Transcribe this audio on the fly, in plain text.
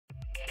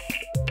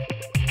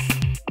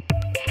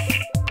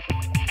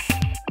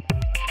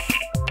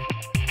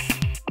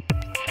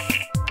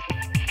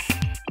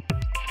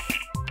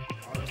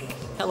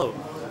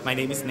My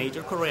name is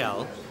Neiyer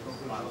Correal.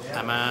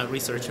 I'm a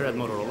researcher at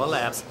Motorola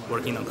Labs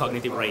working on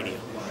cognitive radio.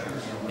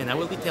 And I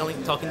will be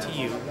talking to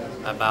you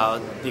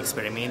about the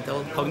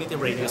experimental cognitive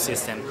radio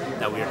system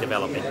that we are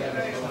developing.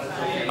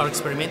 Our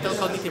experimental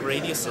cognitive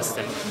radio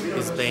system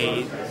is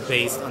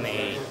based on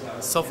a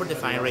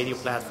software-defined radio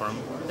platform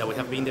that we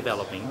have been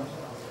developing,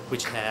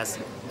 which has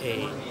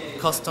a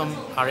custom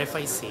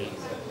RFIC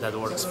that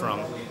works from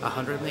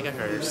 100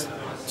 megahertz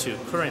to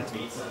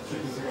currently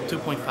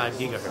 2.5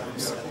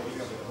 gigahertz.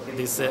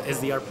 This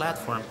SDR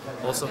platform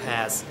also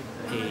has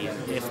a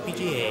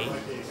FPGA,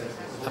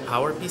 a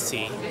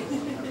PowerPC,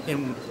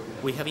 and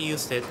we have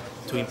used it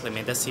to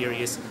implement a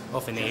series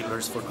of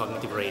enablers for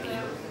cognitive radio.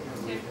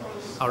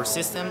 Our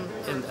system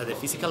at the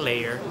physical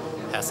layer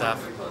has a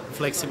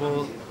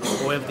flexible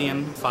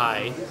OFDM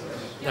PHY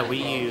that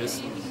we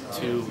use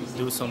to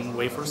do some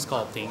waveform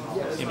sculpting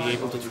and be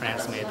able to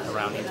transmit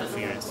around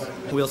interference.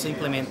 We also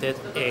implemented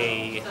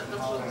a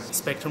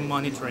spectrum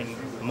monitoring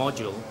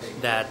module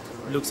that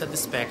looks at the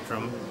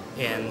spectrum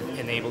and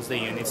enables the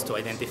units to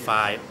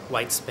identify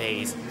white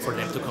space for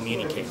them to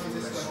communicate.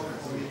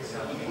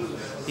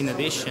 In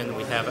addition,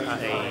 we have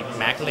a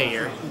MAC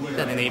layer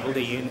that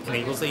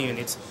enables the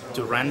units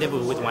to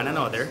rendezvous with one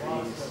another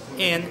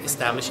and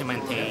establish and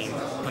maintain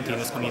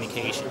continuous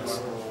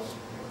communications.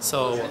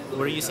 So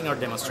we're using our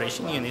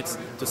demonstration units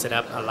to set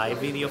up a live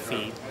video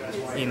feed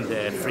in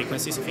the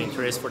frequencies of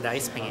interest for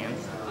DySPAN,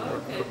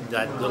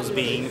 those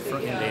being in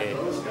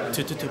the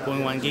 2 to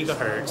 2.1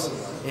 gigahertz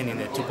and in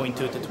the 2.2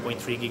 to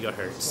 2.3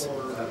 gigahertz.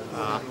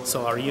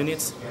 So our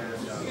units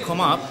come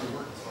up,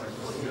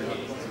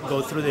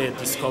 go through the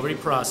discovery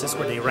process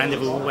where they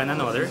rendezvous with one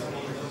another.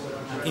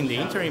 In the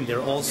interim,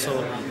 they're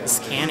also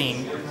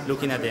scanning,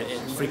 looking at the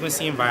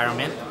frequency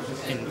environment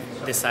and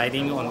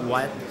deciding on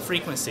what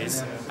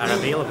frequencies are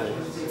available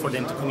for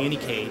them to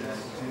communicate.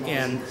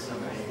 And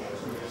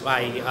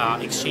by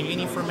exchanging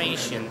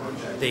information,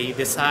 they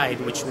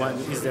decide which one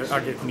are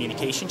their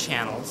communication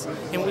channels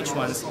and which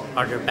ones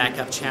are their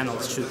backup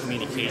channels should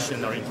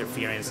communication or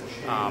interference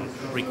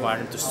require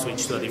them to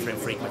switch to a different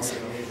frequency.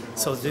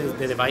 So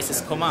the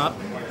devices come up,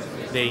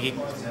 they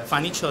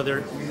find each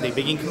other, they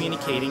begin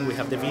communicating. We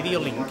have the video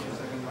link,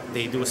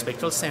 they do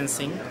spectral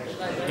sensing,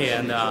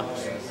 and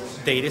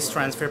data is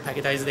transferred,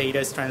 packetized data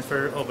is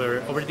transferred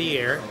over the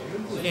air,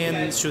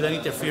 and should an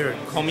interferer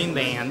come in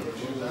band,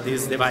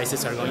 these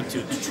devices are going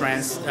to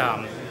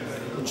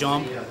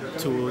jump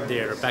to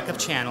their backup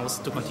channels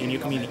to continue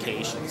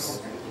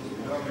communications.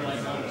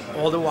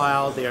 All the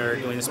while they're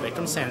doing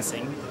spectrum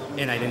sensing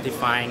and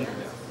identifying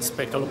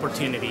spectral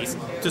opportunities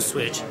to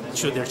switch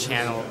should their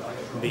channel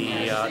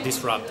be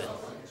disrupted.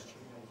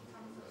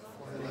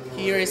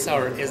 Here is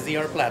our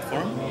SDR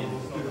platform.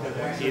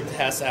 It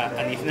has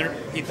an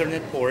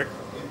Ethernet port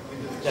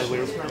that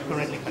we're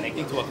currently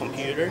connecting to a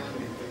computer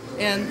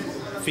and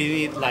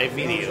feed live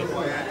video.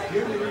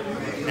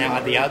 Now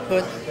at the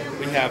output,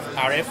 we have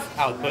RF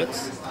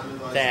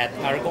outputs that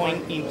are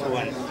going into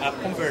an up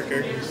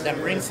converter that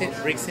brings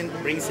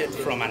it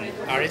from an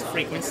RF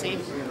frequency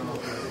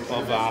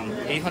of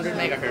 800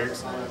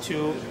 megahertz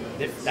to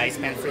the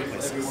DySPAN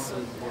frequencies.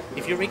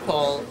 If you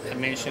recall, I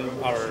mentioned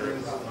our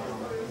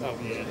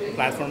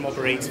platform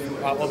operates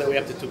all the way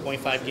up to 2.5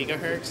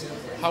 gigahertz.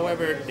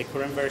 However, the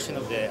current version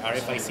of the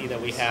RFIC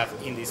that we have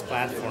in this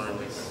platform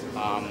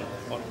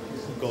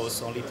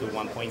goes only to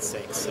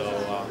 1.6. So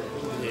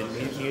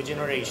the new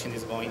generation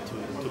is going to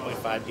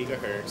 2.5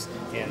 gigahertz,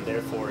 and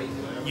therefore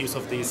use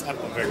of these up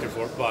converter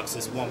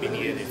boxes won't be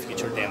needed in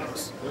future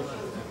demos.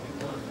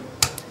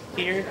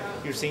 Here,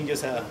 you're seeing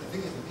just a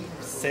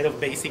set of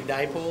basic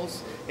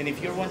dipoles, and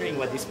if you're wondering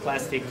what these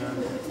plastic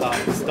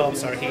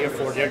stubs are here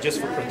for, they're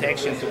just for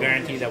protection to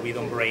guarantee that we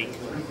don't break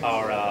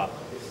our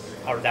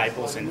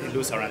dipoles and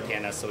lose our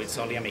antenna, so it's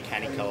only a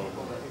mechanical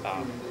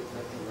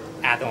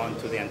add-on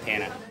to the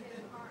antenna.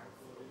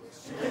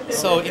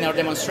 So in our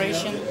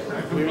demonstration,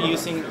 we're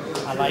using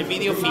a live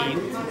video feed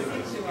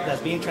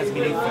that's being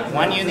transmitted from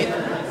one unit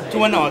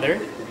to another,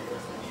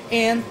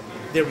 and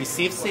the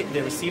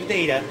received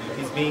data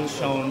is being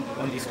shown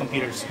on this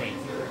computer screen.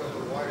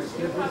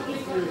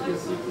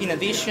 In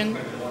addition,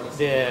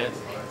 the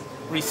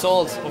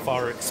results of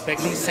our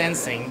spectrum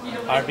sensing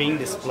are being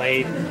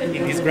displayed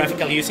in this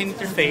graphical user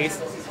interface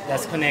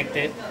that's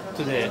connected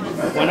to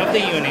one of the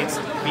units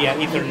via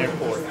Ethernet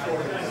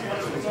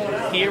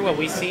port. Here what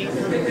we see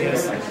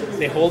is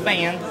the whole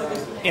band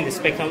and the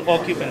spectral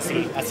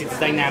occupancy as it's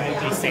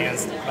dynamically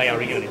sensed by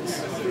our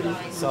units.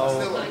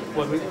 So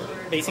what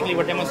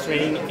we're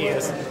demonstrating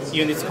is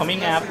units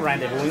coming up,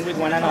 rendezvousing with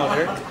one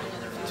another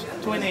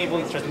to enable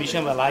the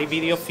transmission of a live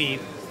video feed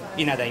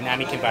in a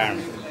dynamic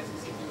environment.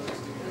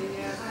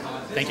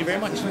 Thank you very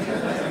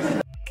much.